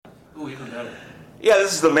even better. Yeah,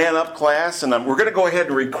 this is the Man Up class, and we're going to go ahead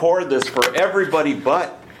and record this for everybody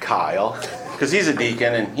but Kyle, because he's a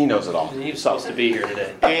deacon and he knows it all. He was supposed to be here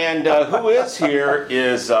today. And who is here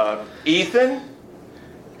is Ethan,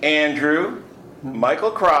 Andrew,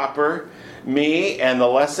 Michael Cropper, me, and the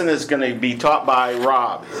lesson is going to be taught by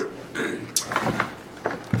Rob.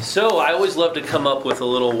 So I always love to come up with a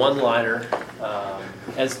little one-liner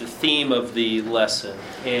as the theme of the lesson.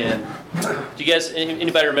 And do you guys,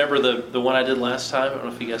 anybody remember the one I did last time? I don't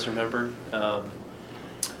know if you guys remember.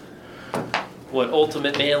 What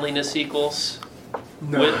ultimate manliness equals?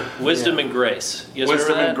 No. Wisdom and grace. You guys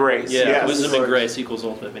Wisdom remember that? and grace, Yeah, yes. wisdom and grace equals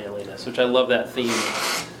ultimate manliness, which I love that theme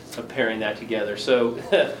of pairing that together. So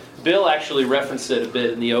Bill actually referenced it a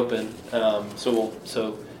bit in the open.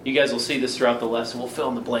 So you guys will see this throughout the lesson. We'll fill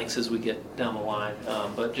in the blanks as we get down the line.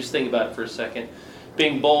 But just think about it for a second.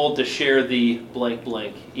 Being bold to share the blank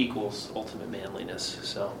blank equals ultimate manliness.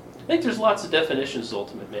 So I think there's lots of definitions of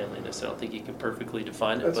ultimate manliness. I don't think you can perfectly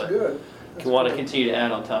define it. That's but good. If you want to continue to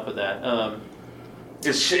add on top of that.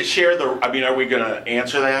 Share the, I mean, are we going to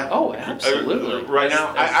answer that? Oh, absolutely. Right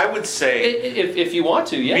now? I would say, If you want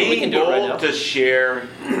to, yeah, we can being do it right now. bold to share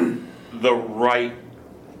the right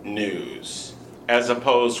news, as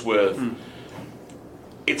opposed with,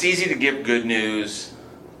 it's easy to give good news.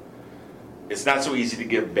 It's not so easy to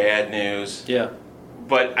give bad news. Yeah.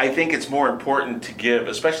 But I think it's more important to give,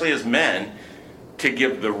 especially as men, to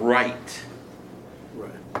give the right,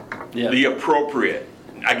 Yeah. the appropriate,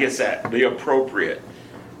 I guess the appropriate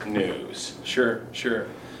news. Sure.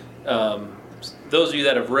 Those of you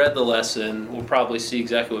that have read the lesson will probably see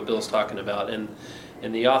exactly what Bill's talking about, and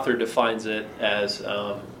the author defines it as.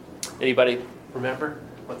 Anybody remember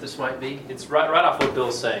what this might be? It's right off what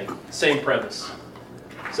Bill's saying. Same premise.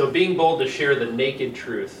 So being bold to share the naked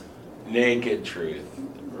truth. Naked truth.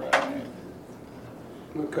 Right.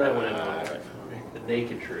 That went in right for me. The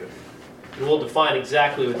naked truth. And we'll define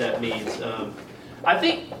exactly what that means. I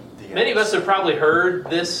think many of us have probably heard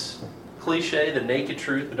this cliche, the naked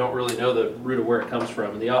truth, but don't really know the root of where it comes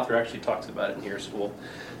from. And the author actually talks about it in here, so we'll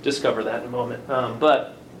discover that in a moment.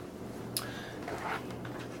 But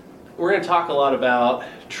we're going to talk a lot about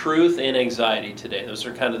truth and anxiety today. Those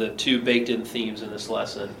are kind of the two baked-in themes in this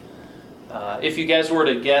lesson. If you guys were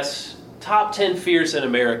to guess top 10 fears in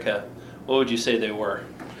America, what would you say they were?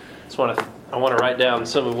 I want to write down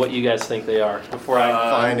some of what you guys think they are before I...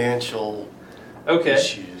 Financial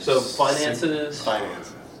issues. So finances.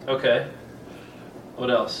 Finances. Okay. What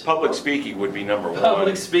else? Public speaking would be number one.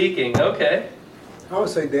 Public speaking. Okay. I would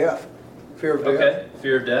say death. Fear of death. Okay.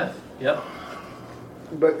 Fear of death. Yep.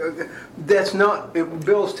 But that's not,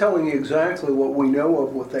 Bill's telling you exactly what we know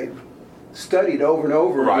of, what they've studied over and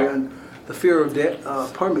over Right. again. The fear of death,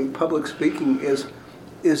 public speaking is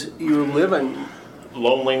you're living.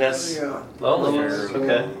 Loneliness. Yeah. Loneliness.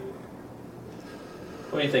 Okay.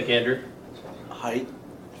 What do you think, Andrew? Height.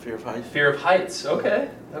 Fear of height. Fear of heights. Okay.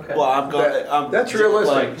 Well, I'm That's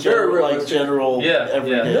realistic. Like Very general, realistic. like general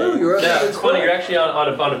everyday. No, you're Yeah, absolutely it's funny. correct. You're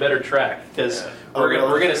actually on a better track because Oh, we're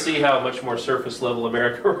really? going to see how much more surface level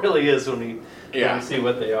America really is when we see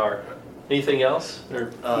what they are. Anything else? Or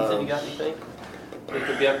Ethan, you got anything? That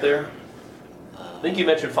could be up there. I think you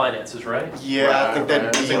mentioned finances, right? Yeah, I think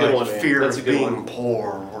that'd That's be a good like one. fear That's a of good being one.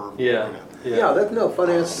 poor. Or, Yeah. Yeah, that's no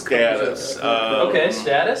finance. Status. Okay,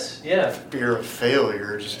 status. Yeah. Fear of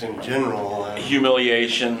failure, just in general.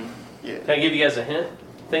 Humiliation. Can I give you guys a hint?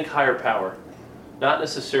 Think higher power. Not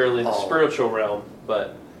necessarily the spiritual realm,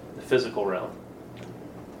 but the physical realm.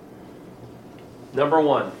 Number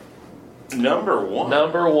one. Number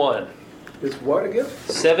one. It's what again?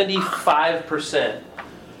 75%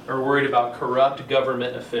 are worried about corrupt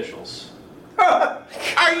government officials. Are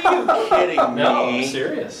you kidding me? No, I'm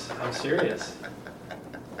serious.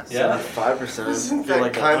 Yeah. 5%. Isn't feel that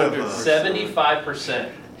like kind of 75%.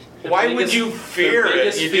 The Why would biggest- you fear the it?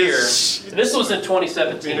 biggest You fear. just- And this was in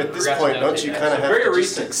 2017. I mean, at this Forgot to point, notate don't you that. kind of So have very to just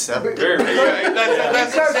recent. accept it? Very recent.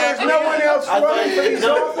 That's Because there's exactly no one else running for these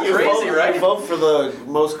offices. You Crazy, vote, right? You vote for the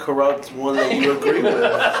most corrupt one that you agree with.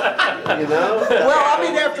 You know? Well, I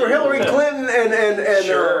mean, after Hillary Clinton and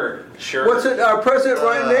Sure. what's it, our president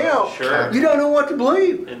right now? Sure. You don't know what to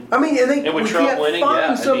believe. I mean, and with we Trump can't winning, find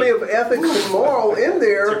yeah, I somebody mean- of ethics and moral in That's a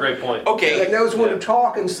there great point. Okay. that knows when to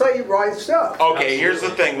talk and say right stuff. Okay, here's the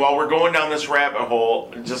thing. While we're going down this rabbit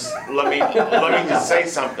hole, just let me just say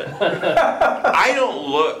something. I don't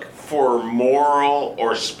look for moral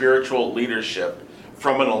or spiritual leadership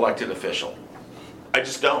from an elected official. I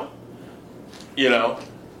just don't. You know,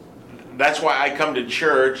 that's why I come to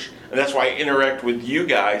church, and that's why I interact with you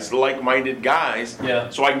guys, like-minded guys, Yeah.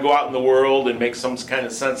 so I can go out in the world and make some kind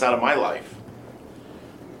of sense out of my life.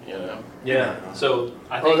 You know. Yeah. So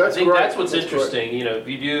I Oh, think, that's I think great. that's what's That's interesting. You know, if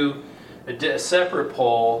you do a separate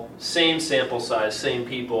poll, same sample size, same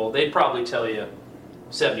people, they'd probably tell you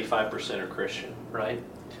 75% are Christian, right?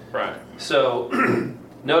 Right. So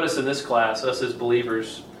notice in this class, us as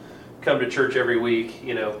believers come to church every week.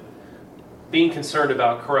 You know, being concerned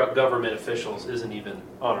about corrupt government officials isn't even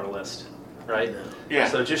on our list, right? Yeah.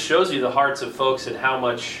 So it just shows you the hearts of folks and how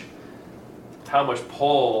much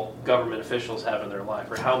pull government officials have in their life,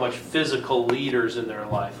 or how much physical leaders in their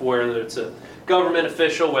life, whether it's a government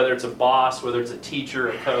official, whether it's a boss, whether it's a teacher,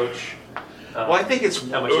 a coach. Well, I think it's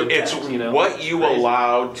how much impact, what you crazy.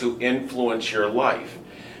 allow to influence your life.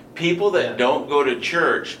 People that don't go to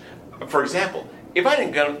church, for example, if I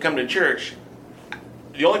didn't come to church,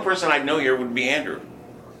 the only person I'd know here would be Andrew.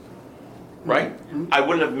 Right? Mm-hmm. I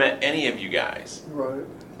wouldn't have met any of you guys. Right.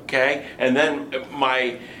 Okay? And then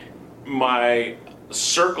my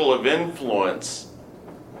circle of influence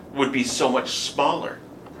would be so much smaller.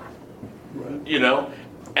 Right. You know?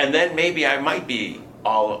 And then maybe I might be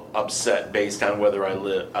all upset based on whether I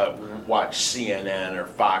watch CNN or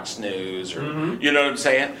Fox News or you know what I'm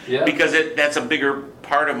saying? Yeah. Because that's a bigger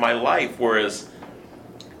part of my life. Whereas,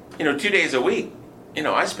 2 days a week,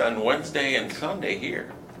 I spend Wednesday and Sunday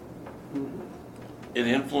here. It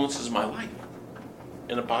influences my life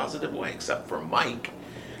in a positive way, except for Mike.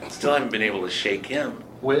 Still haven't been able to shake him.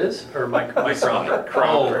 Wiz or Mike son, Cropper?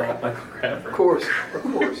 Cropper. Oh, Michael Cropper. Of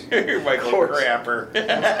course. You're Michael course. Crapper.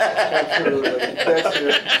 Absolutely. That's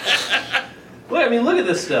it. Well, I mean, look at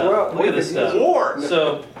this stuff. Well, look at this stuff. War.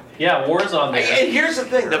 So, yeah, war's on there. And here's the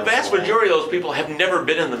thing, the vast majority of those people have never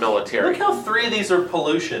been in the military. Look how 3 of these are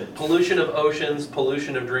pollution. Pollution of oceans,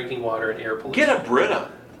 pollution of drinking water, and air pollution. Get a Brita,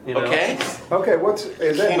 You know? okay? Okay,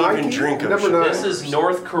 is that Can't even 19? drink Number ocean. 9? This is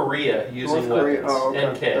North Korea using North Korea. weapons. Oh,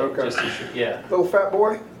 okay. NK. Okay. Just yeah. Little fat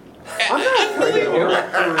boy? I'm not afraid of him.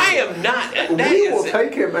 I am not. That We will is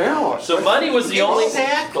take him out. So money was the only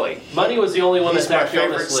exactly. money was the only one He's that's my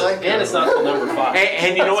actually on this favorite list, psycho. and it's not till number 5.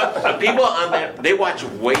 And you know what? The people on that, they watch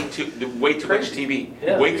way too much TV,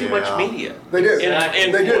 Yeah. way too much Yeah. media. They do.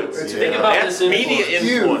 Exactly. They do. Influence. It's- Think about That's this media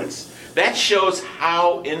influence. influence. That shows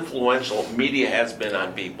how influential media has been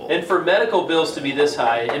on people. And for medical bills to be this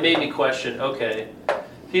high, it made me question, okay,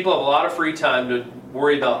 people have a lot of free time to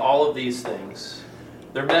worry about all of these things.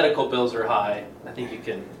 Their medical bills are high. I think you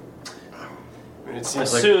can It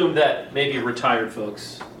seems like assume that maybe retired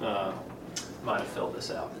folks might have filled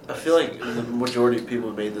this out. I feel like the majority of people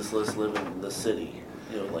who made this list live in the city,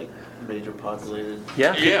 like major populated.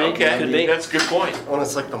 Yeah, Yeah, okay, that's a good point. when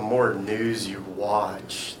it's like the more news you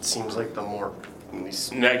watch, it seems like the more, at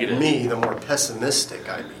least Negative. me, the more pessimistic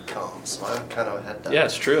I become. So I kind of had to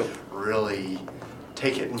it's true. really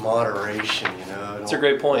take it in moderation, That's a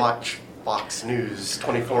great point. Watch Fox News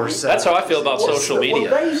 24/7. That's how I feel about Well, social well, media.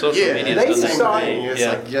 they- Social Yeah, media they does the same decide- thing. It's Yeah.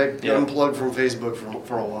 like Yeah. unplug from Facebook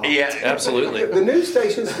for a while. Yeah, Absolutely. The news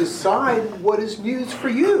stations decide what is news for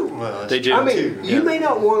you. Well, They do. I mean, too, you yeah. may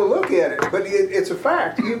not want to look at it, but it's a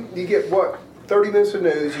fact. You get, 30 minutes of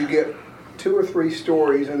news, you get 2 or 3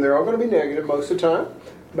 stories, and they're all going to be negative most of the time,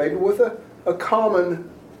 maybe with a common,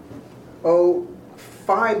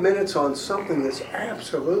 5 minutes on something that's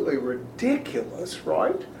absolutely ridiculous,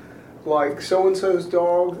 right? Like so-and-so's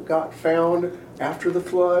dog got found after the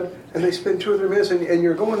flood, and they spend 2 or 3 minutes, and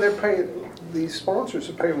you're going there paying, these sponsors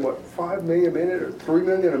are paying, $5 million a minute or $3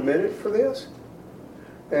 million a minute for this?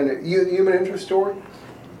 And a human interest story.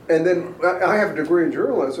 And then I have a degree in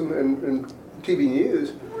journalism and TV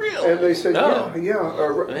news. Really? And they said, No.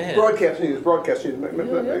 yeah, broadcast news. They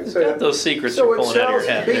You've say got that. those secrets So you're it pulling out of your tells,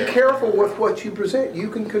 head. be there. careful with what you present. You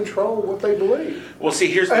can control what they believe. well, see,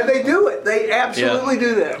 here's And they do it. They absolutely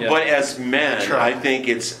do that. Yeah. But as men, Try. I think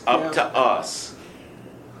it's up Yeah. to us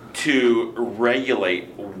to regulate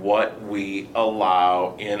what we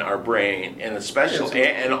allow in our brain, and especially,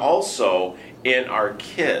 and also in our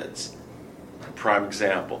kids. Prime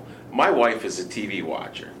example: my wife is a TV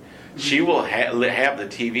watcher. She will have the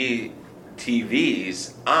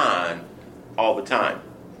TVs on all the time.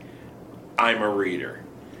 I'm a reader.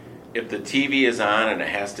 If the TV is on and it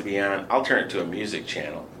has to be on, I'll turn it to a music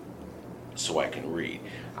channel so I can read.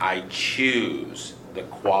 I choose the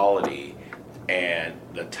quality and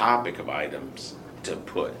the topic of items to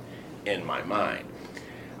put in my mind.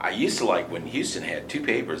 I used to like when Houston had 2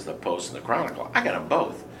 papers, the Post and the Chronicle. I got them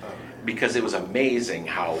both because it was amazing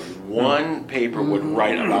how one paper would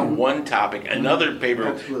write about one topic, another paper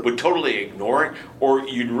Absolutely. would totally ignore it, or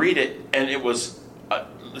you'd read it and it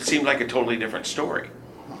seemed like a totally different story.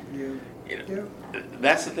 Yeah. You know, Yeah.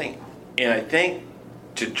 That's the thing. And I think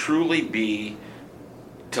to truly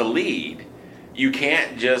to lead, you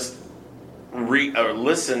can't just or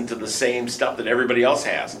listen to the same stuff that everybody else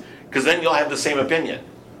has, because then you'll have the same opinion.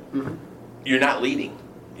 You're not leading.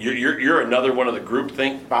 You're another one of the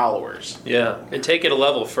groupthink followers. Yeah, and take it a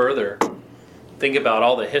level further. Think about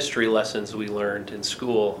all the history lessons we learned in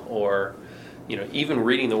school, or even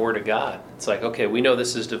reading the Word of God. It's like, okay, we know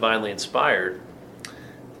this is divinely inspired.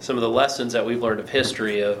 Some of the lessons that we've learned of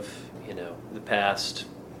history of the past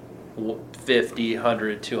 50,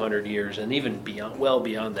 100, 200 years, and even beyond, well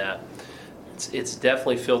beyond that, it's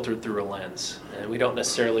definitely filtered through a lens, and we don't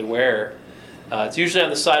necessarily wear. It's usually on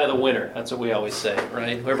the side of the winner. That's what we always say,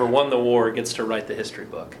 right? Whoever won the war gets to write the history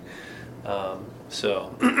book.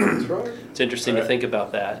 So That's right. it's interesting to think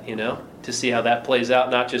about that, to see how that plays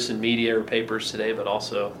out, not just in media or papers today, but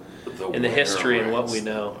also in the history and what we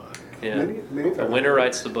know. Yeah, Many the winner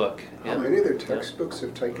writes the book. Yeah. Many of their textbooks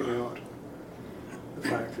have taken out the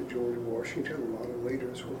fact that George Washington, a lot of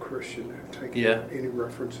leaders were Christian, have taken out any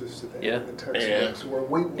references to that in the textbooks. Where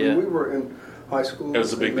when we were in high school, it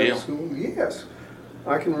was a big deal. School, yes.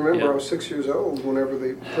 I can remember I was 6 years old whenever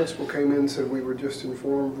the principal came in and said we were just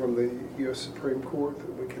informed from the U.S. Supreme Court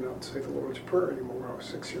that we cannot say the Lord's Prayer anymore. I was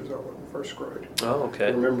 6 years old in first grade. Oh, okay. I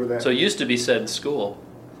remember that. So it used to be said in schools.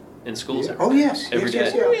 Yeah. Oh, yes. Every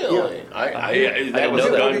yes, day. Yeah. Really? That was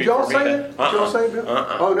know that. done Did y'all before say me. it? Did y'all say it, Bill?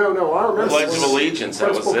 Oh, no. I remember. Pledge of Allegiance, that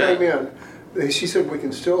was Principal it. came in. She said we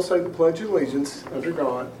can still say the Pledge of Allegiance under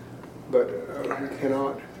God, but we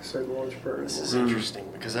cannot say the Lord's Prayer. This is interesting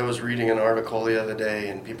because I was reading an article the other day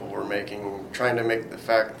and people were trying to make the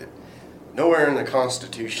fact that nowhere in the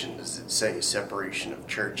Constitution does it say separation of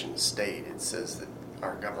church and state. It says that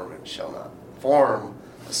our government shall not form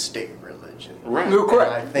a state religion. Right. You're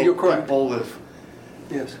correct. And I think You're correct. people have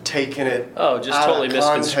taken it just out totally of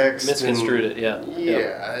context misconstrued it. Yeah.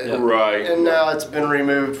 Yeah. Right. And now it's been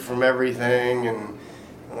removed from everything, and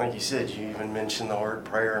like you said, you even mentioned the word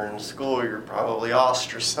prayer in school, you're probably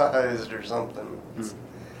ostracized or something.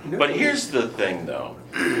 But here's the thing, though.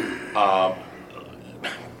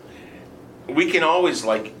 We can always,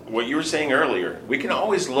 like what you were saying earlier, we can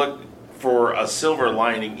always look for a silver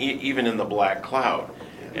lining even in the black cloud.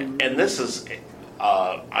 And this is,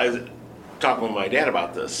 I was talking with my dad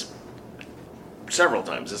about this several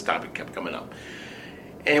times. This topic kept coming up.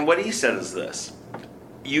 And what he said is this.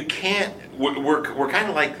 You can't, we're kind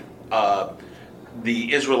of like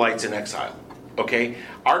the Israelites in exile, okay?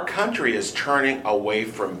 Our country is turning away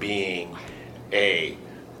from being a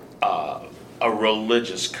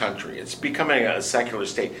religious country. It's becoming a secular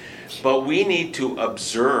state. But we need to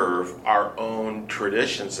observe our own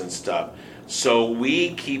traditions and stuff so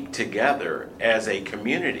we keep together as a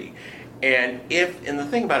community. And the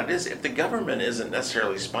thing about it is, if the government isn't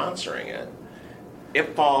necessarily sponsoring it,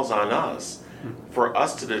 it falls on us for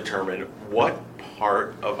us to determine what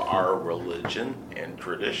part of our religion and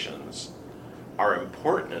traditions are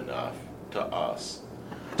important enough to us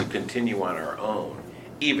to continue on our own,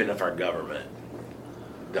 even if our government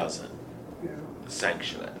doesn't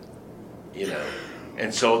sanction it,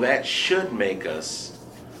 And so that should make us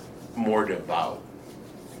more devout.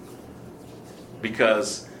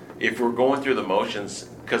 Because if we're going through the motions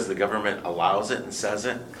because the government allows it and says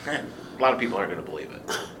it, a lot of people aren't going to believe it.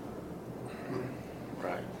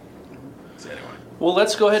 Right. So anyway. Well,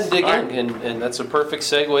 let's go ahead and dig All in, and that's a perfect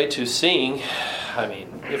segue to seeing,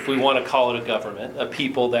 if we want to call it a government, a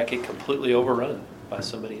people that get completely overrun by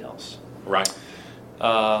somebody else. Right.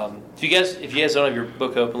 If you guys don't have your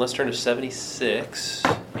book open, let's turn to 76,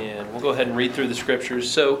 and we'll go ahead and read through the scriptures.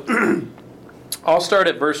 So I'll start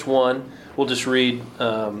at verse 1. We'll just read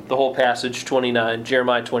the whole passage,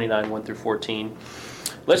 Jeremiah 29, 1 through 14.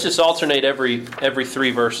 Let's just alternate every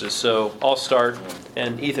 3 verses. So I'll start,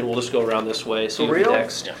 and Ethan will just go around this way. So you'll be real?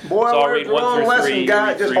 next. Boy, so I I'll read read the 1 wrong through lesson, 3. guy.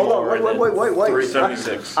 read Just 3 hold more, on. and Wait.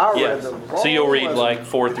 376. I Yeah. read the wrong So you'll read lesson. like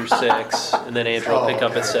 4 through 6, and then Andrew will pick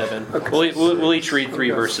up at 7. We'll each read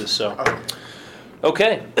 3 verses. So,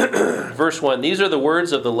 okay, verse 1. These are the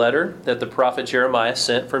words of the letter that the prophet Jeremiah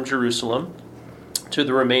sent from Jerusalem to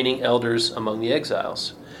the remaining elders among the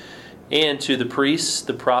exiles, and to the priests,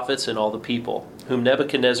 the prophets, and all the people, whom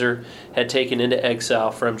Nebuchadnezzar had taken into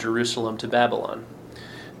exile from Jerusalem to Babylon.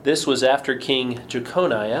 This was after King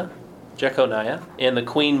Jeconiah, and the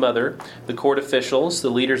queen mother, the court officials, the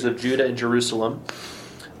leaders of Judah and Jerusalem,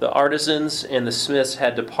 the artisans and the smiths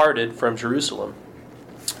had departed from Jerusalem.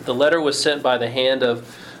 The letter was sent by the hand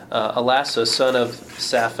of Elasah, son of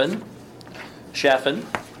Shaphan,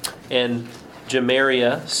 and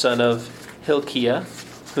Gemariah, son of Hilkiah,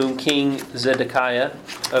 whom King Zedekiah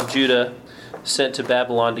of Judah sent to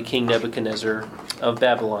Babylon to King Nebuchadnezzar of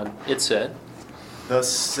Babylon. It said, Thus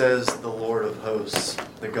says the Lord of hosts,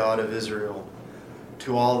 the God of Israel,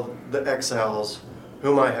 to all the exiles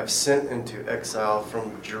whom I have sent into exile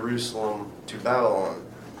from Jerusalem to Babylon.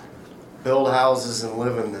 Build houses and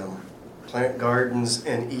live in them. Plant gardens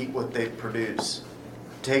and eat what they produce.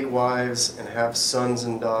 Take wives and have sons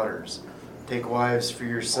and daughters. Take wives for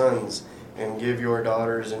your sons and give your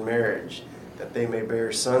daughters in marriage, that they may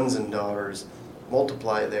bear sons and daughters,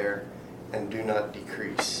 multiply there, and do not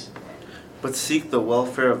decrease. But seek the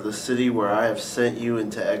welfare of the city where I have sent you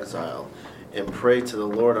into exile, and pray to the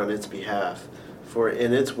Lord on its behalf, for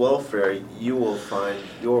in its welfare you will find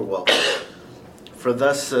your welfare. For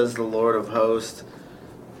thus says the Lord of hosts,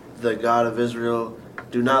 the God of Israel,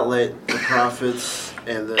 do not let the prophets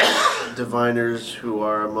and the diviners who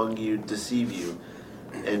are among you deceive you,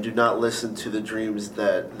 and do not listen to the dreams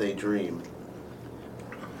that they dream.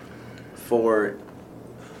 For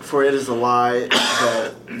it is a lie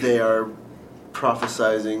that they are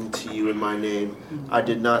prophesying to you in my name. I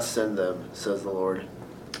did not send them, says the Lord.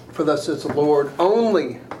 For thus says the Lord,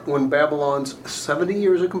 only when Babylon's 70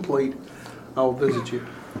 years are complete, I will visit you,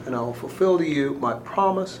 and I will fulfill to you my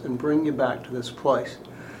promise and bring you back to this place.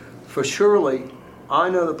 For surely I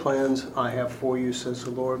know the plans I have for you, says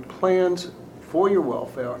the Lord, plans for your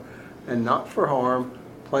welfare and not for harm,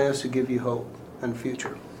 plans to give you hope and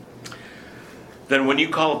future. Then when you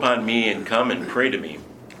call upon me and come and pray to me,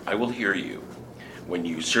 I will hear you. When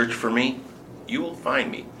you search for me, you will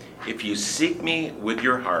find me. If you seek me with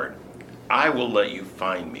your heart, I will let you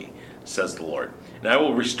find me, says the Lord. And I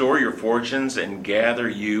will restore your fortunes and gather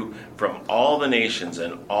you from all the nations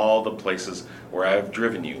and all the places where I have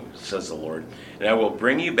driven you, says the Lord. And I will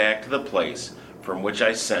bring you back to the place from which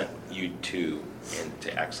I sent you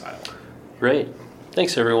into exile. Great.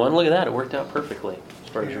 Thanks, everyone. Look at that. It worked out perfectly as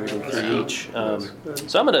far as reading through each.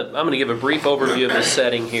 So I'm gonna give a brief overview of the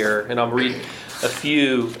setting here, and I'll read a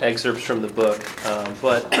few excerpts from the book.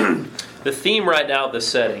 But the theme right now of the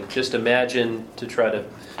setting, just imagine to try to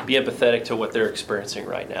be empathetic to what they're experiencing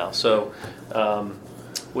right now. So,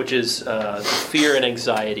 which is the fear and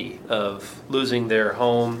anxiety of losing their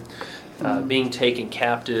home, being taken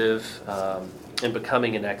captive, and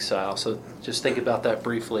becoming an exile. So just think about that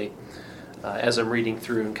briefly as I'm reading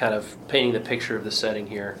through and kind of painting the picture of the setting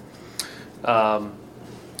here.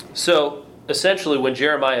 So essentially, when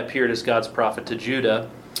Jeremiah appeared as God's prophet to Judah,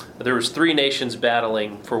 there was three nations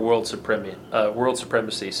battling for world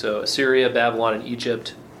supremacy. So Assyria, Babylon, and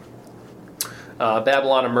Egypt.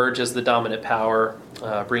 Babylon emerged as the dominant power,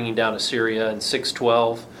 bringing down Assyria in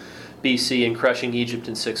 612 BC and crushing Egypt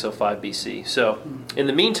in 605 BC. So in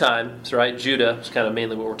the meantime, Judah is kind of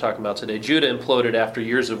mainly what we're talking about today. Judah imploded after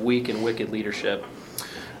years of weak and wicked leadership.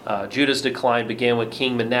 Judah's decline began with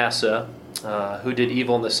King Manasseh, who did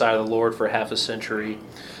evil in the sight of the Lord for half a century.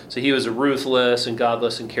 So he was ruthless and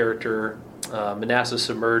godless in character. Manasseh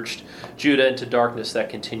submerged Judah into darkness that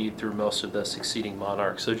continued through most of the succeeding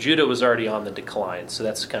monarchs. So Judah was already on the decline. So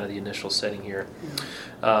that's kind of the initial setting here.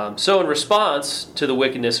 So in response to the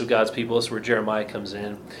wickedness of God's people, this is where Jeremiah comes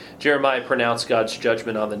in. Jeremiah pronounced God's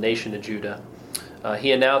judgment on the nation of Judah.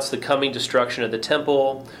 He announced the coming destruction of the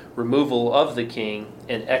temple, removal of the king,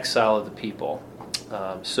 and exile of the people.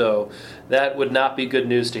 So that would not be good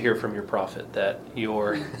news to hear from your prophet, that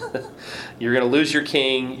you're going to lose your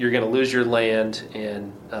king, you're going to lose your land,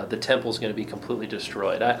 and the temple's going to be completely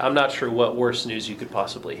destroyed. I'm not sure what worse news you could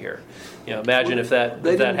possibly hear. Imagine if that happened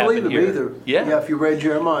here. They didn't believe him either. Yeah. If you read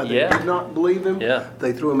Jeremiah, they did not believe him. Yeah.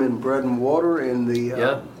 They threw him in bread and water in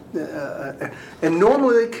the... and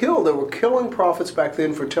normally they were killing prophets back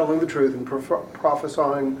then for telling the truth and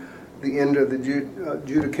prophesying the end of the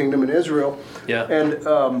Judah kingdom in Israel. Yeah.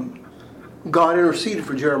 And God interceded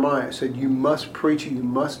for Jeremiah, said, you must preach it, you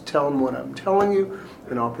must tell them what I'm telling you,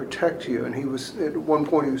 and I'll protect you. And he was, at one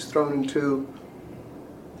point, he was thrown into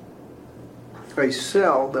a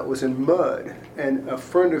cell that was in mud, and a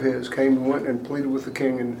friend of his came and went and pleaded with the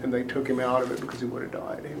king, and they took him out of it because he would have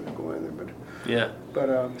died. He would go in there,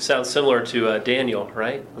 but sounds similar to Daniel,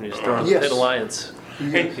 right? When he was thrown in the pit of lions.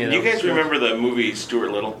 Hey, you guys remember the movie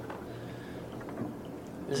Stuart Little?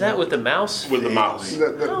 Is that with the mouse? With the mouse. I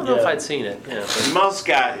don't know if I'd seen it. Yeah, The mouse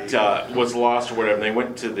was lost or whatever, and they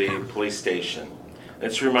went to the police station.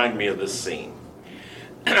 It's reminded me of this scene.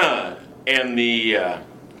 And the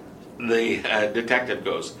detective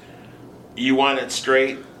goes, "You want it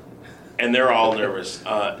straight?" And they're all nervous.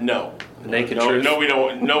 No. Naked no, truth. no, we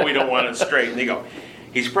don't. No, we don't want it straight. And they go,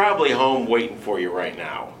 "He's probably home waiting for you right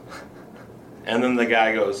now." And then the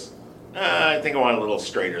guy goes, "I think I want it a little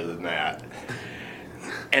straighter than that."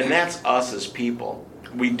 And that's us as people.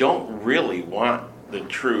 We don't really want the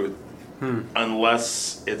truth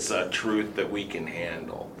unless it's a truth that we can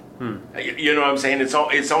handle. You know what I'm saying?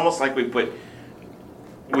 It's almost like we put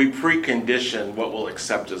we precondition what we'll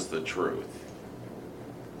accept as the truth.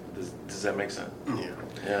 Does that make sense? Yeah.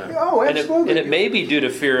 Yeah. Oh, absolutely. And it may be due to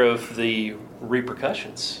fear of the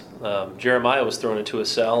repercussions. Jeremiah was thrown into a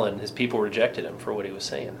cell, and his people rejected him for what he was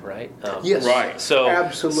saying, right? Yes. Right. So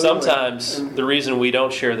Absolutely. sometimes the reason we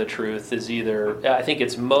don't share the truth is either, I think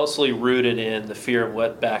it's mostly rooted in the fear of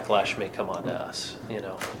what backlash may come onto us, you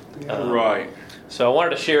know. Right. So I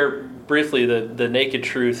wanted to share briefly the Naked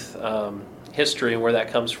Truth history and where that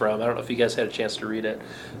comes from. I don't know if you guys had a chance to read it,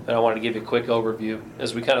 but I wanted to give you a quick overview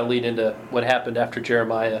as we kind of lead into what happened after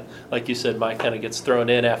Jeremiah. Like you said, Mike kind of gets thrown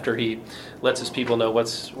in after he lets his people know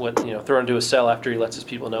thrown into a cell after he lets his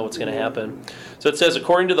people know what's going to happen. So it says,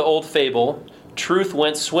 according to the old fable, truth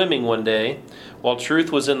went swimming one day. While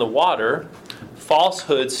truth was in the water,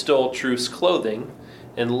 falsehood stole truth's clothing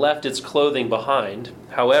and left its clothing behind.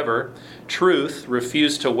 However, truth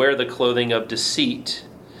refused to wear the clothing of deceit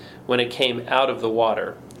when it came out of the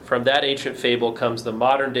water. From that ancient fable comes the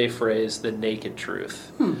modern day phrase, the naked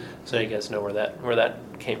truth. So you guys know where that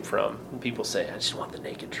came from. And people say, I just want the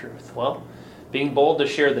naked truth. Well, being bold to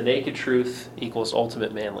share the naked truth equals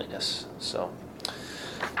ultimate manliness. So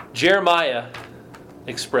Jeremiah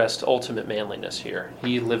expressed ultimate manliness here.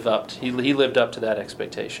 He lived up to that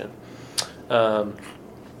expectation.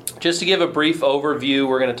 Just to give a brief overview,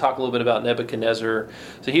 we're going to talk a little bit about Nebuchadnezzar.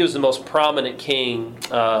 So he was the most prominent king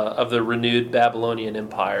of the renewed Babylonian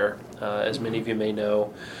Empire, as many of you may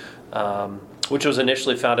know, which was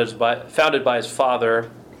initially founded by his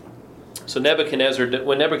father. So when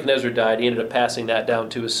Nebuchadnezzar died, he ended up passing that down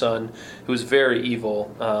to his son, who was very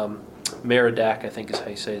evil. Merodach, I think is how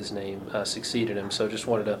you say his name, succeeded him. So just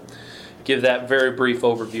wanted to give that very brief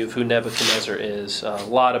overview of who Nebuchadnezzar is. A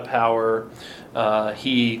lot of power.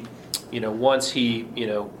 Once he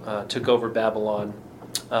took over Babylon,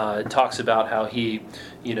 it talks about how he,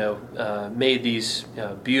 made these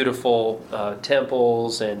beautiful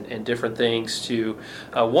temples and different things to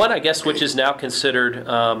one, I guess, which is now considered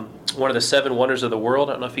one of the 7 wonders of the world.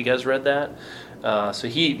 I don't know if you guys read that. So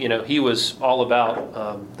he was all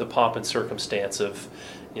about the pomp and circumstance of,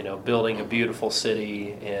 building a beautiful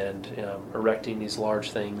city and erecting these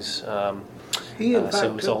large things. He, in fact, so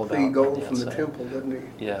it was all took the about gold the from the outside. temple, didn't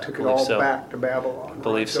he? Yeah, Took it believe all so. back to Babylon. right?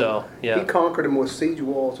 Believe so, yeah. He conquered them with siege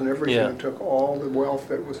walls and everything, Yeah. and took all the wealth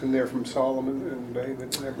that was in there from Solomon and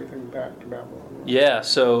David and everything back to Babylon. Yeah.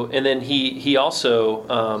 So, and then he also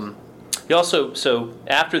so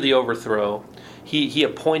after the overthrow, he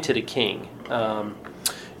appointed a king.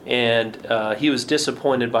 And he was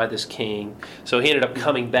disappointed by this king, so he ended up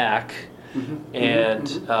coming back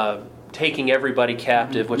and taking everybody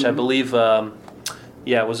captive, which I believe,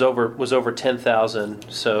 was over 10,000.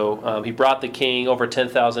 So he brought the king, over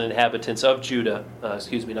 10,000 inhabitants of Judah,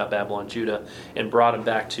 not Babylon, Judah, and brought him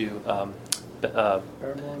back to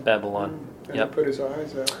Babylon. And Yep. he put his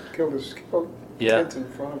eyes out, killed Yeah. kids in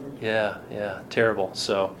front of him. Yeah, terrible.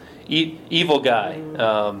 So, evil guy.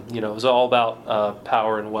 It was all about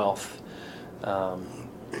power and wealth.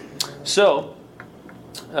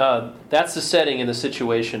 That's the setting and the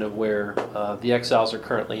situation of where the exiles are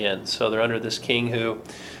currently in. So they're under this king who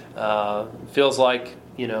feels like,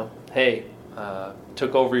 hey,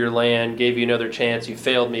 took over your land, gave you another chance, you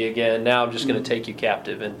failed me again. Now I'm just going to take you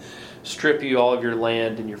captive and strip you all of your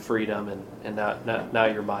land and your freedom, and now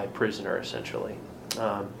you're my prisoner, essentially.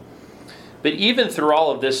 But even through all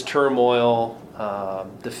of this turmoil,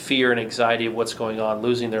 the fear and anxiety of what's going on,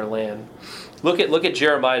 losing their land, look at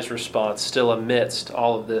Jeremiah's response. Still amidst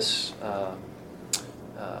all of this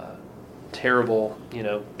terrible,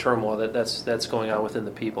 turmoil that's going on within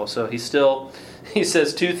the people. So he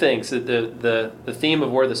says 2 things. That the theme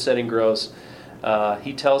of where the setting grows.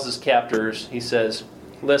 He tells his captors. He says,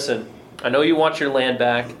 "Listen, I know you want your land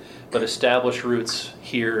back, but establish roots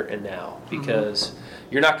here and now, because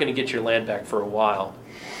you're not going to get your land back for a while.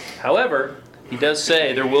 However," he does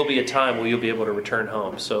say, there will be a time where you'll be able to return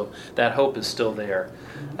home. So that hope is still there.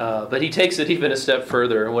 But he takes it even a step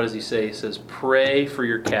further. And what does he say? He says, pray for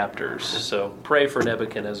your captors. So pray for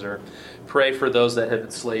Nebuchadnezzar. Pray for those that have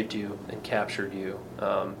enslaved you and captured you.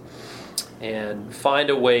 And find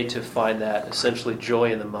a way to find that essentially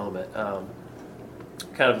joy in the moment.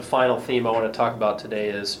 Kind of the final theme I want to talk about today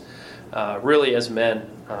is really as men,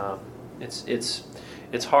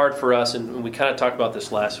 it's hard for us, and we kind of talked about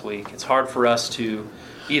this last week, it's hard for us to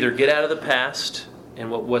either get out of the past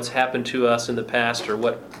and what's happened to us in the past, or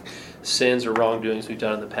what sins or wrongdoings we've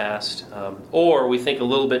done in the past, or we think a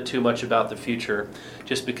little bit too much about the future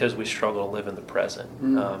just because we struggle to live in the present.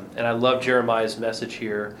 And I love Jeremiah's message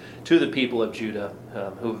here to the people of Judah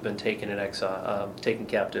who have been taken in exile, taken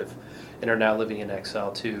captive, and are now living in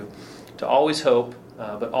exile, to always hope,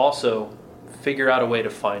 but also figure out a way to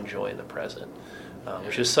find joy in the present.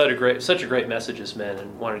 Which is such a great message as men,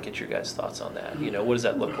 and wanted to get your guys' thoughts on that. What does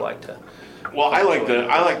that look like to? Well, I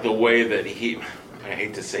like the way that I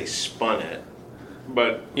hate to say spun it,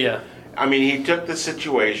 but Yeah. I mean, he took the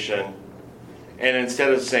situation, and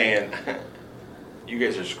instead of saying, "You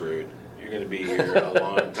guys are screwed. You're going to be here a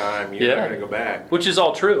long time. You're not going to go back," Which is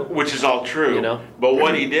all true. which is all true. But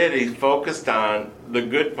what he did, he focused on the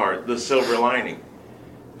good part, the silver lining.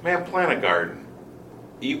 Man, plant a garden.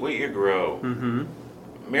 Eat what you grow. Mm-hmm.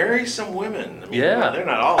 Marry some women. I mean, Yeah. they're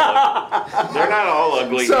not all ugly. They're not all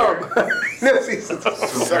ugly So,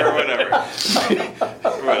 here. Or whatever.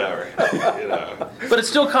 Whatever. But it's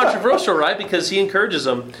still controversial, right? Because he encourages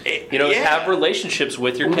them, Yeah. have relationships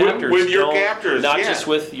with your captors. With your captors, not yeah. just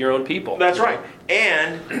with your own people. That's right.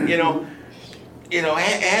 And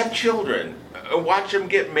have children. Watch them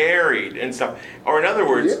get married and stuff. Or in other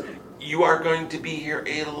words, you are going to be here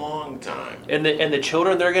a long time. And the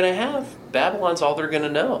children they're going to have, Babylon's all they're going to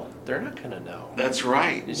know. They're not going to know. That's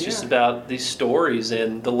right. It's just about these stories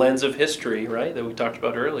and the lens of history, right, that we talked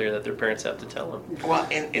about earlier, that their parents have to tell them. Well,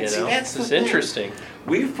 and see, that's the it's thing. interesting.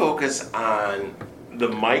 We focus on the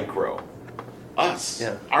micro, us,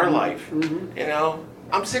 our life. Mm-hmm.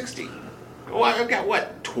 I'm 60. Well, I've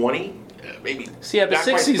got 20? Maybe. See, yeah, but not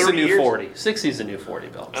quite 60 is the 30 new years. 40. 60 is the new 40,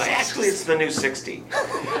 Bill. Actually, it's the new 60.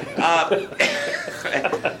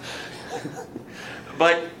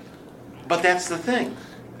 But that's the thing.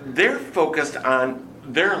 They're focused on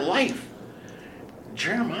their life.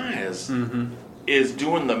 Jeremiah is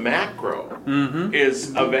doing the macro,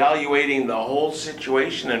 is evaluating the whole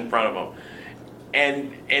situation in front of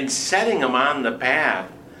them, and setting them on the path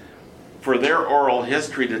for their oral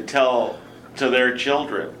history to tell to their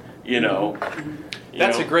children.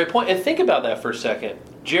 That's a great point. And think about that for a second.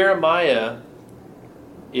 Jeremiah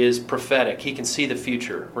is prophetic. He can see the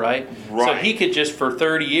future, right? So he could just, for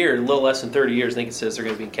 30 years, a little less than 30 years, I think it says they're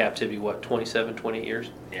going to be in captivity, 27, 28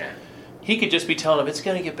 years? Yeah. He could just be telling them, it's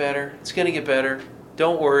going to get better. It's going to get better.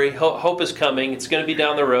 Don't worry. Hope is coming. It's going to be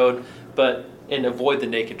down the road. And avoid the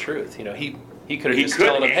naked truth. He could have just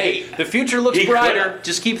told them, hey, the future looks brighter.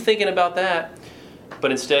 Just keep thinking about that.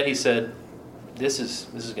 But instead he said, this is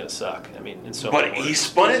going to suck. I mean, in so many words. He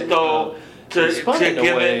spun it though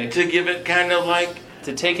to give it kind of like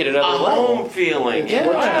to take it another a level. home feeling.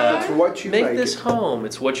 Yeah, it's what you make this home.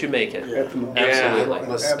 It's what you make it. At the moment. Absolutely, It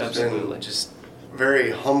must have absolutely. been just very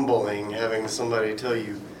humbling having somebody tell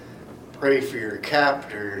you, pray for your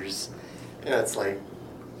captors. It's like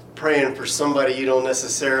praying for somebody you don't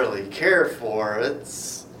necessarily care for.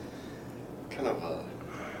 It's kind of a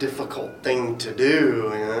difficult thing to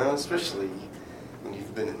do, especially when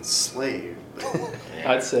you've been enslaved.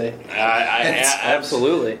 I'd say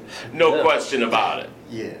Absolutely. No question about it.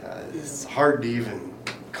 Yeah, it's hard to even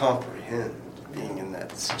comprehend being in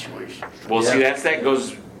that situation. Well, see, that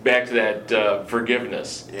goes back to that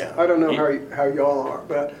forgiveness. Yeah. I don't know how y'all are,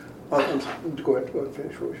 but go ahead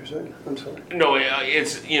finish what you're saying. I'm sorry. No,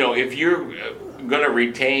 it's if you're going to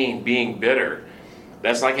retain being bitter,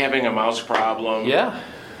 that's like having a mouse problem. Yeah.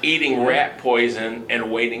 Eating rat poison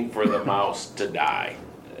and waiting for the mouse to die.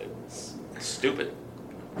 It's stupid.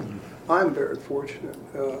 I'm very fortunate.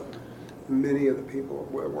 Many of the people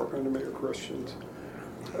who work under me are Christians.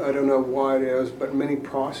 I don't know why it is, but many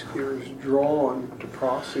prosecutors drawn to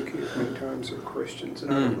prosecute many times are Christians,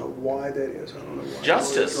 and I don't know why that is. I don't know why.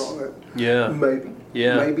 Justice. Yeah. Maybe.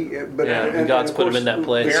 Yeah. Maybe. But and God's of put him course, in that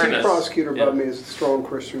place. The chief Fairness. prosecutor above Yeah. me is a strong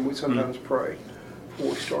Christian. We sometimes pray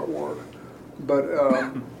before we start work. But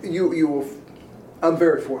you will. I'm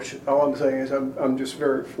very fortunate. All I'm saying is I'm just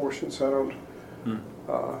very fortunate, so I don't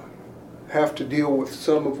have to deal with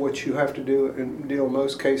some of what you have to do and deal in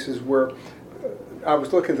most cases where. I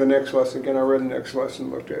was looking at the next lesson again. I read the next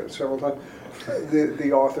lesson, looked at it several times.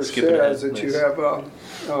 The author says that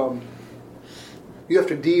you have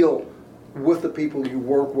to deal with the people you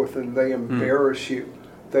work with, and they embarrass you.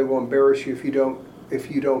 They will embarrass you if you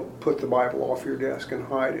don't put the Bible off your desk and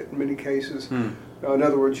hide it. In many cases, in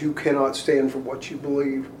other words, you cannot stand for what you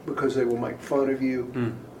believe because they will make fun of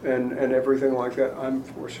you. And everything like that. I'm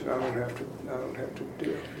fortunate. I don't have to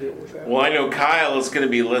deal with that. Well, I know Kyle is going to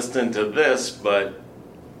be listening to this, but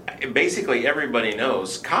basically everybody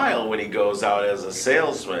knows Kyle, when he goes out as a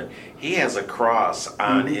salesman, he has a cross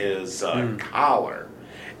on his collar.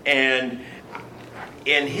 And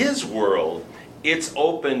in his world, it's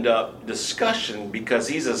opened up discussion because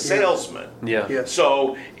he's a salesman. Yeah. Yes.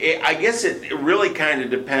 So I guess it really kind of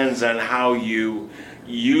depends on how you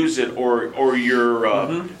use it or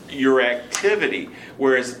your activity.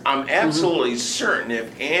 Whereas I'm absolutely certain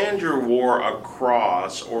if Andrew wore a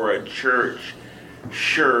cross or a church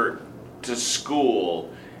shirt to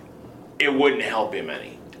school, it wouldn't help him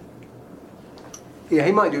any. Yeah,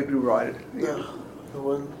 he might do right. No, it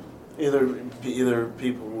wouldn't. Either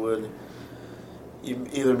people would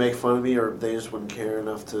either make fun of me or they just wouldn't care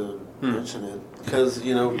enough to mention it. Because,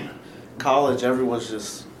 you know, college, everyone's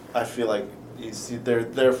just, I feel like, you see, they're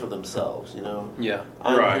there for themselves, you know? Yeah.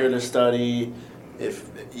 I'm Right. here to study. If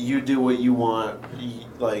you do what you want,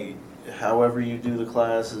 like, however you do the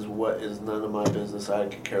class is what is none of my business. I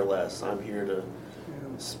could care less. I'm here to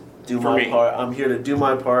do For my me. part. I'm here to do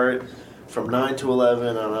my part from 9 to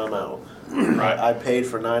 11 and I'm out. Right. I paid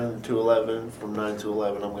for 9 to 11. From 9 to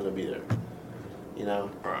 11, I'm going to be there. You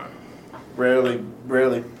know? Right. Rarely,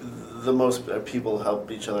 the most people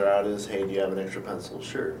help each other out is, hey, do you have an extra pencil?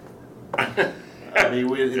 Sure. I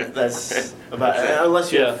mean, that's about,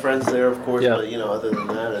 unless you Yeah. have friends there, of course, Yeah. but, you know, other than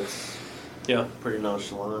that, it's Yeah. pretty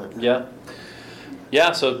nonchalant. Yeah.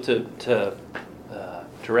 Yeah, so to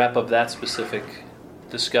wrap up that specific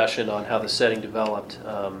discussion on how the setting developed,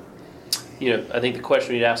 you know, I think the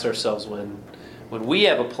question we'd ask ourselves when we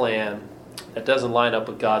have a plan that doesn't line up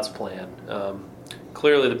with God's plan,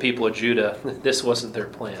 clearly the people of Judah, this wasn't their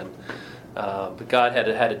plan. But God had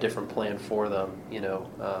a different plan for them, you know.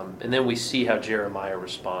 And then we see how Jeremiah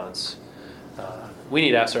responds. We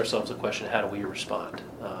need to ask ourselves the question, how do we respond?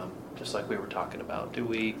 Just like we were talking about. Do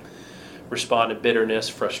we respond to bitterness,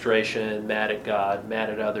 frustration, mad at God, mad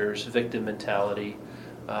at others, victim mentality?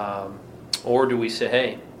 Or do we say,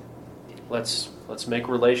 hey, let's make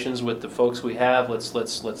relations with the folks we have, let's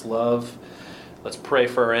love, let's pray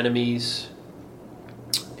for our enemies,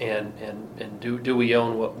 and do we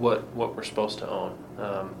own what we're supposed to own?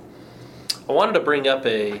 I wanted to bring up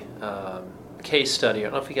a case study. I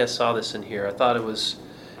don't know if you guys saw this in here. I thought it was,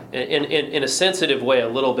 in a sensitive way, a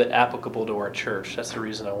little bit applicable to our church. That's the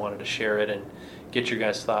reason I wanted to share it and get your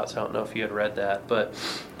guys' thoughts. I don't know if you had read that, but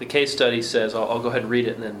the case study says, I'll go ahead and read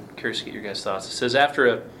it and then curious to get your guys' thoughts. It says, after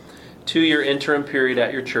a 2-year interim period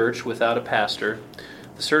at your church without a pastor,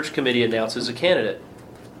 the search committee announces a candidate.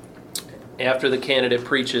 After the candidate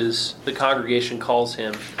preaches, the congregation calls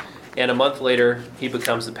him, and a month later, he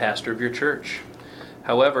becomes the pastor of your church.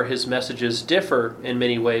 However, his messages differ in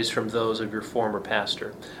many ways from those of your former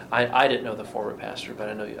pastor. I didn't know the former pastor, but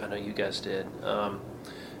I know you guys did.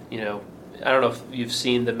 You know, I don't know if you've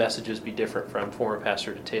seen the messages be different from former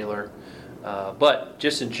pastor to Taylor, but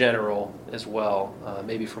just in general as well,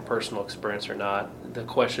 maybe from personal experience or not, the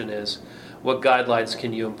question is, what guidelines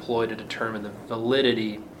can you employ to determine the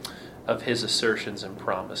validity of his assertions and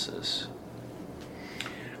promises?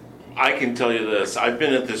 I can tell you this. I've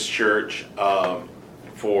been at this church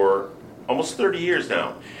for almost 30 years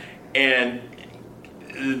now. And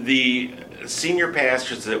the senior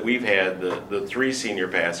pastors that we've had, the 3 senior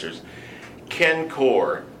pastors, Ken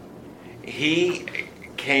Core, he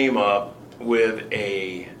came up with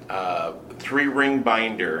a 3-ring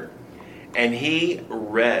binder, and he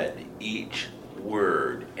read each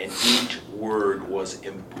word, and each word was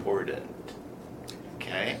important.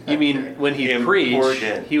 Okay? You mean when he Important.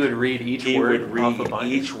 preached, he would read each He word would read off a binder?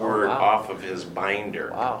 each word Oh, wow. off of his binder.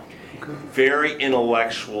 Wow. Very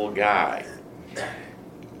intellectual guy.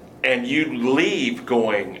 And you'd leave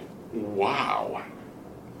going, wow,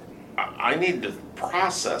 I need to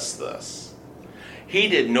process this. He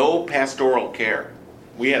did no pastoral care.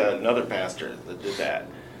 We had another pastor that did that.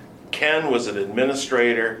 Ken was an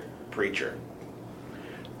administrator, preacher.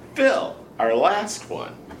 Phil, our last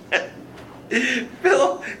one,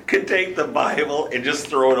 Phil could take the Bible and just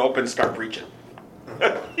throw it open and start preaching.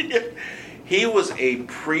 He was a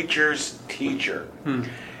preacher's teacher.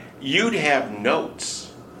 You'd have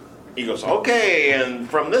notes. He goes, okay, and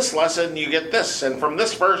from this lesson you get this, and from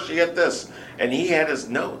this verse you get this. And he had his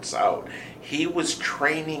notes out. He was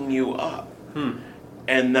training you up.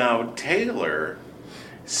 And now Taylor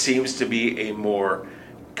seems to be a more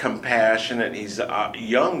compassionate, he's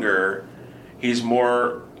younger, he's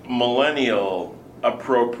more millennial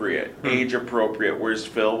appropriate, age appropriate, whereas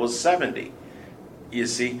Phil was 70. You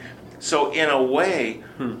see? So in a way,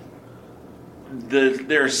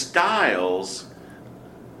 their styles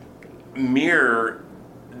mirror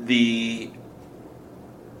the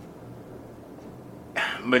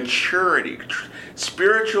maturity,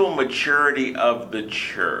 spiritual maturity of the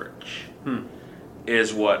church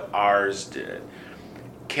is what ours did.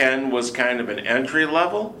 Ken was kind of an entry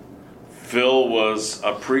level. Phil was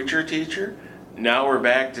a preacher teacher. Now we're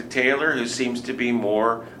back to Taylor, who seems to be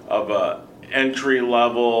more of a entry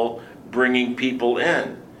level, bringing people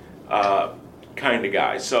in kind of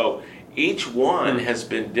guy. So each one has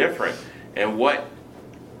been different. And what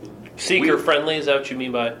Seeker friendly, is that what you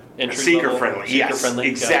mean by entry seeker level? friendly? Seeker Yes, friendly?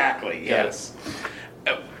 exactly. Got it. Yes.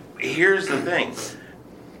 here's the thing.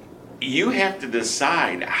 You have to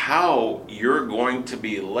decide how you're going to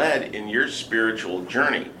be led in your spiritual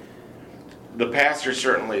journey. The pastor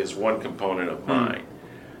certainly is one component of mine.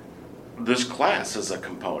 This class is a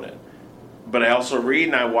component. But I also read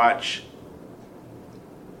and I watch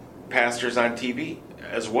pastors on TV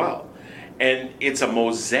as well. And it's a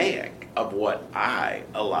mosaic of what I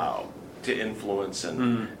allow to influence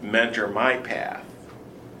and mentor my path.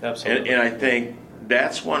 Absolutely. And I think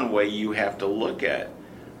that's one way you have to look at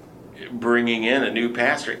bringing in a new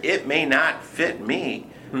pastor. It may not fit me,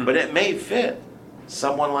 but it may fit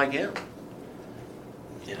someone like him.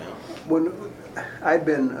 You know. When I'd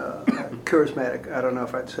been charismatic, I don't know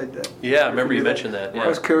if I'd said that. Yeah, I remember you mentioned that. I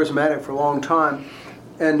was Yeah. charismatic for a long time,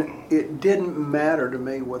 and it didn't matter to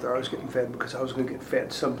me whether I was getting fed because I was going to get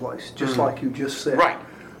fed someplace, just like you just said. Right.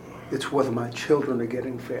 It's whether my children are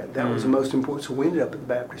getting fed. That was the most important. So we ended up at the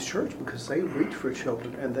Baptist church because they reach for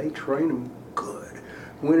children and they train them good.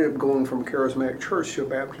 We ended up going from a charismatic church to a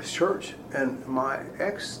Baptist church, and my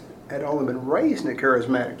ex had only been raised in a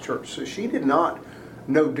charismatic church, so she did not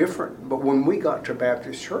know different. But when we got to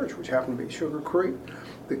Baptist church, which happened to be Sugar Creek,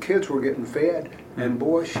 the kids were getting fed, and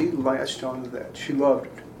boy, she latched onto that. She loved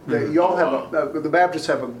it. Y'all have the Baptists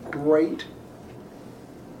have a great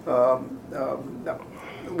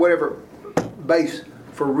whatever base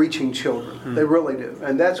for reaching children. They really do,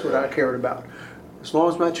 and that's what I cared about. As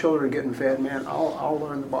long as my children are getting fed, man, I'll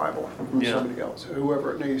learn the Bible from somebody else,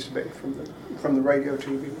 whoever it needs to be, from the radio,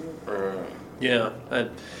 TV. Yeah.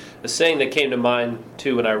 The saying that came to mind,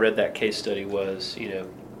 too, when I read that case study was,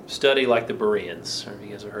 study like the Bereans. Have you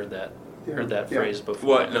guys have heard that? Yeah. Heard that phrase before?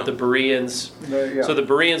 What? No. The Bereans. Yeah. So the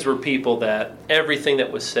Bereans were people that everything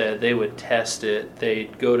that was said, they would test it.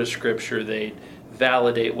 They'd go to Scripture. They'd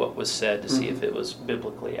validate what was said to see if it was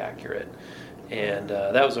biblically accurate. And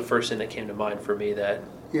that was the first thing that came to mind for me. That,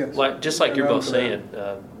 Yes. just like you're Around both for saying,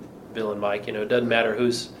 Bill and Mike, it doesn't matter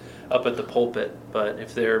who's up at the pulpit, but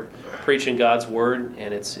if they're preaching God's word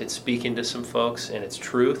and it's speaking to some folks and it's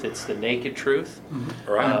truth, it's the naked truth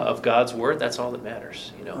of God's word, that's all that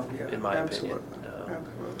matters, in my opinion. Absolutely.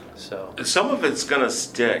 So Some of it's going to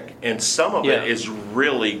stick, and some of it is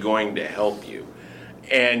really going to help you.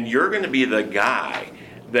 And you're going to be the guy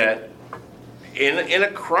that, in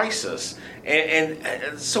a crisis,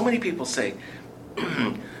 and so many people say,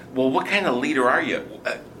 well, what kind of leader are you?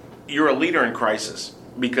 You're a leader in crisis,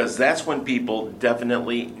 because that's when people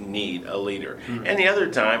definitely need a leader. Any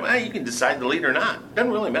other time, you can decide to lead or not.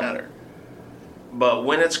 Doesn't really matter. But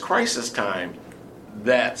when it's crisis time,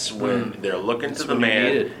 that's when they're looking to the when you man,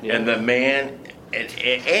 need it, yeah. and the man,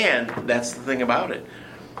 and that's the thing about it.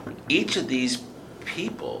 Each of these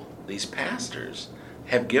people, these pastors,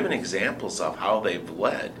 have given examples of how they've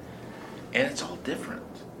led, and it's all different.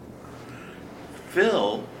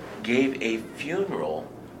 Phil gave a funeral.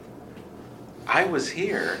 I was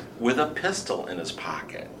here with a pistol in his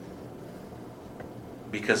pocket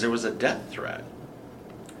because there was a death threat.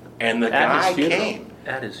 And the guy came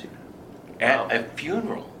at his funeral. at a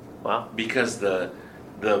funeral. Wow. Because the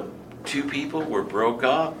two people were broke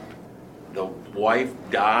up, the wife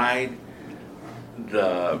died,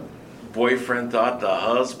 the boyfriend thought the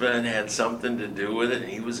husband had something to do with it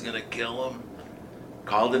and he was going to kill him,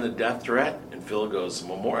 called in a death threat, and Phil goes,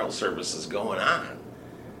 memorial service is going on.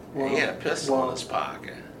 Wow. And he had a pistol Wow. in his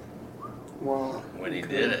pocket Wow. when he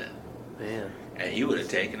did it, Man. and he would have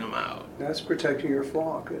taken him out. That's protecting your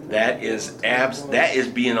flock. Isn't it? That is that is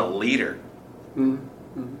being a leader.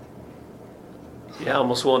 Mm-hmm. Yeah,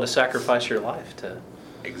 almost willing to sacrifice your life to.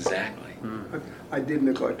 Exactly. I did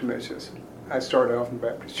neglect to mention this. I started off in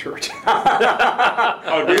Baptist church.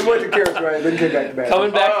 Oh, We went to Charismatic, then came back to Baptist.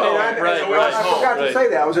 Coming back Oh, home, and right, so we're right. just I forgot to right. say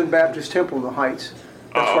that. I was in Baptist Temple in the Heights.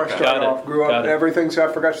 That's Oh, where I okay. started Got it. off. Grew up Got and it. everything, so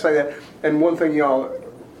I forgot to say that. And one thing, y'all,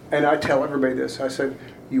 and I tell everybody this, I said,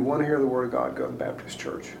 you want to hear the Word of God, go to Baptist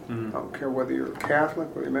church. I don't care whether you're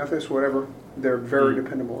Catholic, whether you're Methodist, whatever. They're very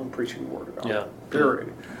dependable in preaching the Word of God. Yeah.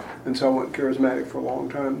 Period. And so I went charismatic for a long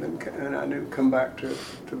time, and I knew to come back to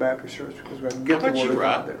Baptist church because I could How get the about Word you, of God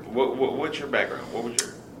Rob? there. What's your background? What was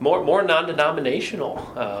your... More non-denominational,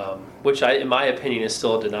 which in my opinion is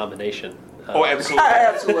still a denomination. Oh, absolutely.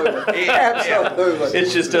 Absolutely. Absolutely. It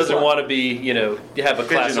just doesn't want to be, have a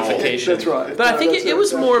classification. That's right. But I No, think that's it it.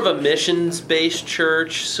 was That's more of right. a missions-based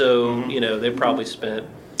church, so, they probably spent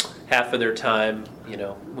half of their time,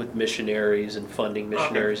 with missionaries and funding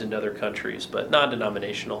missionaries in other countries, but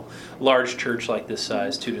non-denominational. Large church like this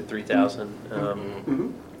size, 2,000 to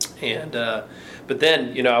 3,000. And but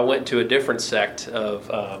then, I went to a different sect of,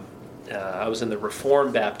 I was in the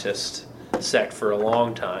Reformed Baptist sect for a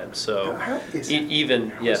long time. So How is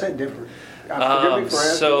even, Is that different? Forgive me for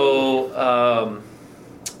asking.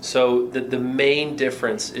 So the main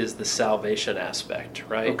difference is the salvation aspect,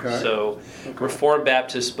 right? Okay. So Reformed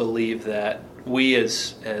Baptists believe that we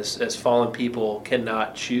as fallen people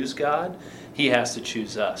cannot choose God. He has to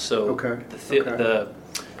choose us. So the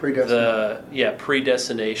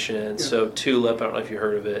predestination. Yeah. So TULIP, I don't know if you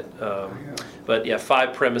heard of it, but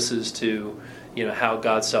 5 premises to how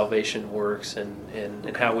God's salvation works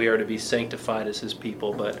and how we are to be sanctified as His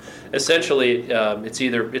people. But essentially,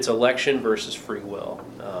 it's election versus free will.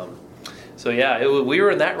 We were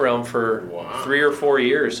in that realm for 3 or 4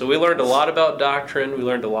 years. So we learned a lot about doctrine. We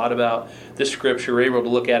learned a lot about the Scripture. We were able to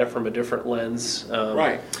look at it from a different lens.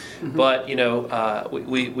 Right. Mm-hmm. But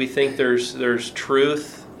we think there's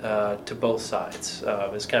truth to both sides.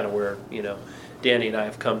 Is kind of where Danny and I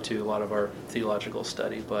have come to a lot of our theological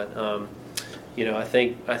study. But I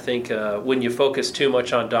think when you focus too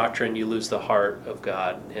much on doctrine, you lose the heart of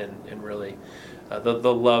God and really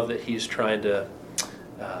the love that He's trying to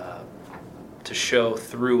show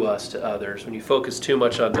through us to others. When you focus too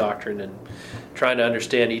much on doctrine and trying to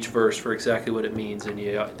understand each verse for exactly what it means, and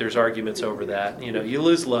there's arguments over that, you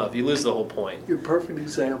lose love. You lose the whole point. Your perfect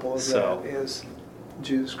example of that is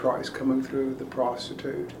Jesus Christ coming through the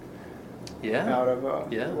prostitute. Yeah. Out of what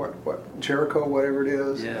Jericho, whatever it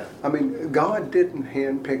is. Yeah. I mean, God didn't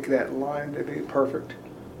handpick that line to be a perfect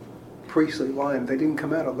priestly line. They didn't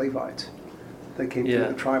come out of Levites. They came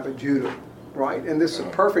from the tribe of Judah, right? And this is a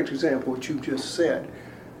perfect example of what you just said.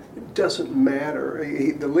 It doesn't matter.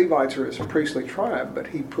 The Levites are his priestly tribe, but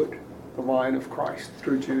He put the line of Christ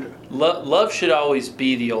through Judah. Love should always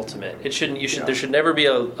be the ultimate. It shouldn't. There should never be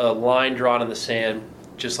a line drawn in the sand,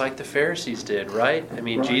 just like the Pharisees did, right? I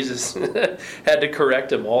mean, Jesus had to correct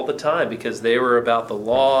them all the time because they were about the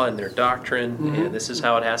law and their doctrine, and this is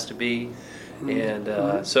how it has to be.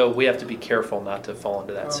 And so we have to be careful not to fall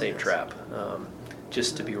into that same trap,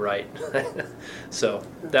 just to be right. So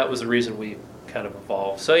that was the reason we kind of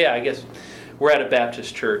evolved. So I guess we're at a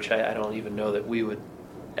Baptist church. I don't even know that we would,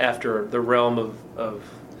 after the realm of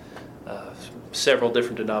several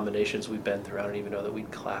different denominations we've been through, I don't even know that we'd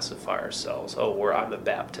classify ourselves. I'm a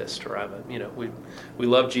Baptist, or we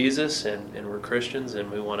love Jesus and we're Christians and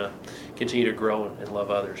we want to continue to grow and love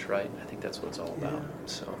others, right? I think that's what it's all about.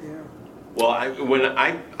 So. Yeah. Well, when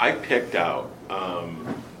I picked out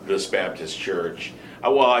this Baptist church,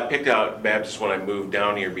 I picked out Baptist when I moved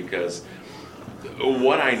down here because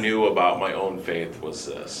what I knew about my own faith was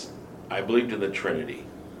this: I believed in the Trinity.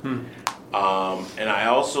 And I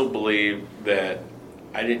also believed that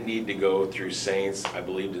I didn't need to go through saints. I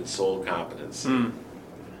believed in soul competency.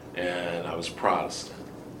 And I was Protestant.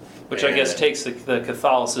 Which I guess takes the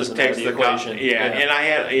Catholicism out of the equation.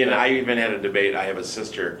 And I even had a debate. I have a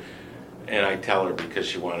sister, and I tell her because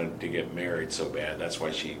she wanted to get married so bad. That's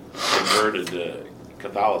why she converted to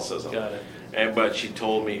Catholicism. Got it. But she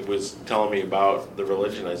was telling me about the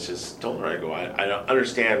religion. I just told her, I don't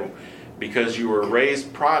understand, because you were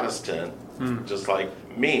raised Protestant, just like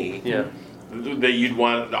me, that you'd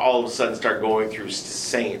want to all of a sudden start going through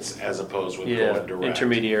saints as opposed with going direct.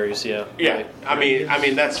 Intermediaries, Yeah, right. I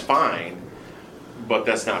mean that's fine, but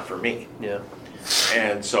that's not for me. Yeah.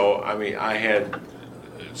 And so, I had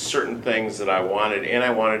certain things that I wanted, and I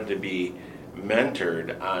wanted to be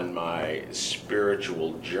mentored on my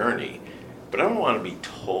spiritual journey, but I don't want to be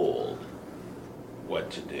told what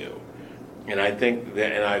to do. And I think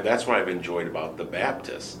that's what I've enjoyed about the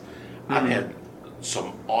Baptists. I've had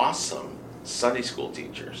some awesome Sunday school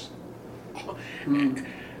teachers.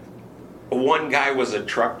 One guy was a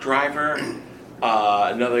truck driver.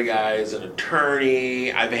 Another guy is an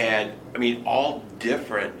attorney. I've had, all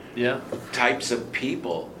different types of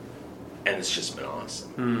people, and it's just been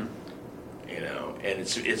awesome. And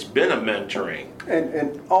it's been a mentoring.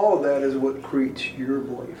 And all of that is what creates your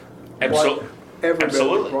belief. Absolutely.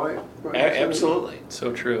 Absolutely. Right? Absolutely.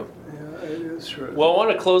 So true. Yeah, it is true. Well, I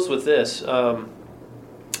want to close with this.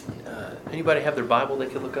 Anybody have their Bible they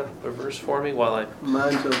could look up a verse for me while I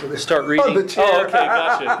Mine's over there. start reading? On the chair. Oh,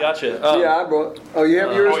 okay, gotcha. Yeah, I brought. Oh, you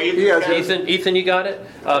have yours? He has his. Ethan, you got it?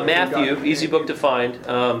 Matthew, easy book to find.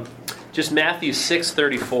 Just Matthew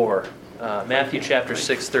 6:34. Matthew chapter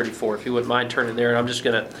 6:34. If you wouldn't mind turning there, and I'm just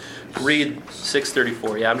going to read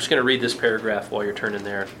 6:34. Yeah, I'm just going to read this paragraph while you're turning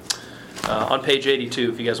there. On page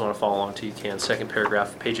 82, if you guys want to follow along too, you can. Second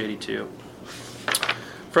paragraph, page 82.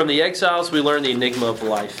 From the exiles we learn the enigma of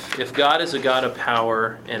life. If God is a God of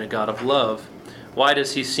power and a God of love, why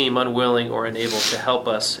does He seem unwilling or unable to help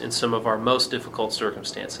us in some of our most difficult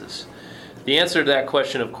circumstances? The answer to that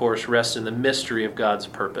question, of course, rests in the mystery of God's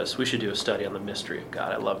purpose. We should do a study on the mystery of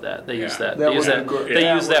God. I love that. They use that. They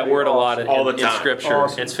use that word a lot All the in time. Scripture.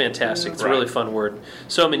 Awesome. It's fantastic. It's a Right. really fun word.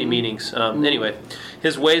 So many meanings. Anyway,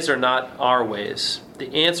 His ways are not our ways.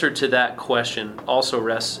 The answer to that question also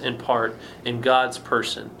rests in part in God's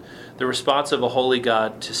person. The response of a holy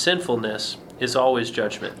God to sinfulness is always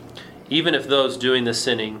judgment, even if those doing the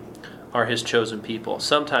sinning are His chosen people.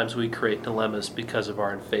 Sometimes we create dilemmas because of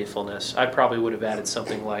our unfaithfulness. I probably would have added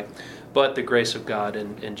something like, but the grace of God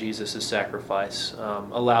and Jesus' sacrifice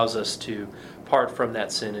allows us to part from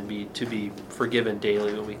that sin and to be forgiven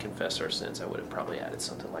daily when we confess our sins. I would have probably added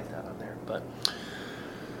something like that on there. But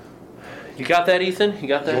you got that, Ethan? You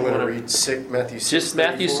got that? You want me to read Matthew 6? Just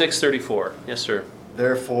Matthew 6:34. Yes, sir.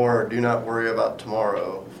 Therefore, do not worry about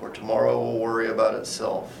tomorrow, for tomorrow will worry about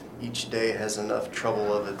itself. Each day has enough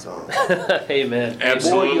trouble of its own. Amen.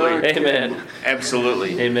 Absolutely. Amen.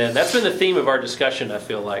 Absolutely. Amen. That's been the theme of our discussion, I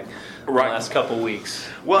feel like, the Right. last couple weeks.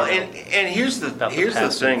 Well, You know, and here's the about the here's the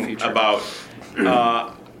past and thing future. about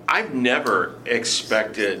I've never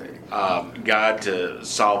expected God to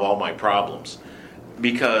solve all my problems,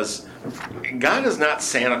 because God is not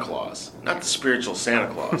Santa Claus, not the spiritual Santa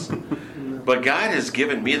Claus, but God has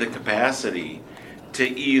given me the capacity to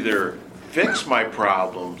either fix my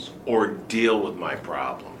problems or deal with my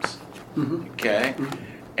problems. Okay?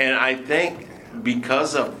 And I think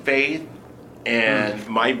because of faith and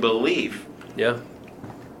my belief yeah.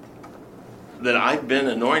 that I've been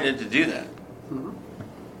anointed to do that.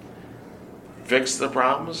 Fix the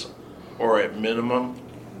problems, or at minimum,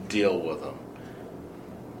 deal with them.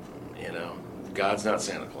 You know, God's not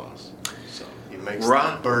Santa Claus. So He makes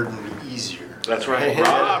Rob. the burden easier. that's right.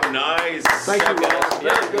 Rob, nice. Thank you, Rob.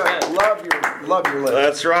 Very good. Love your list.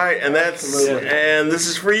 That's right, and Absolutely. and this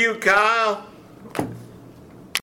is for you, Kyle.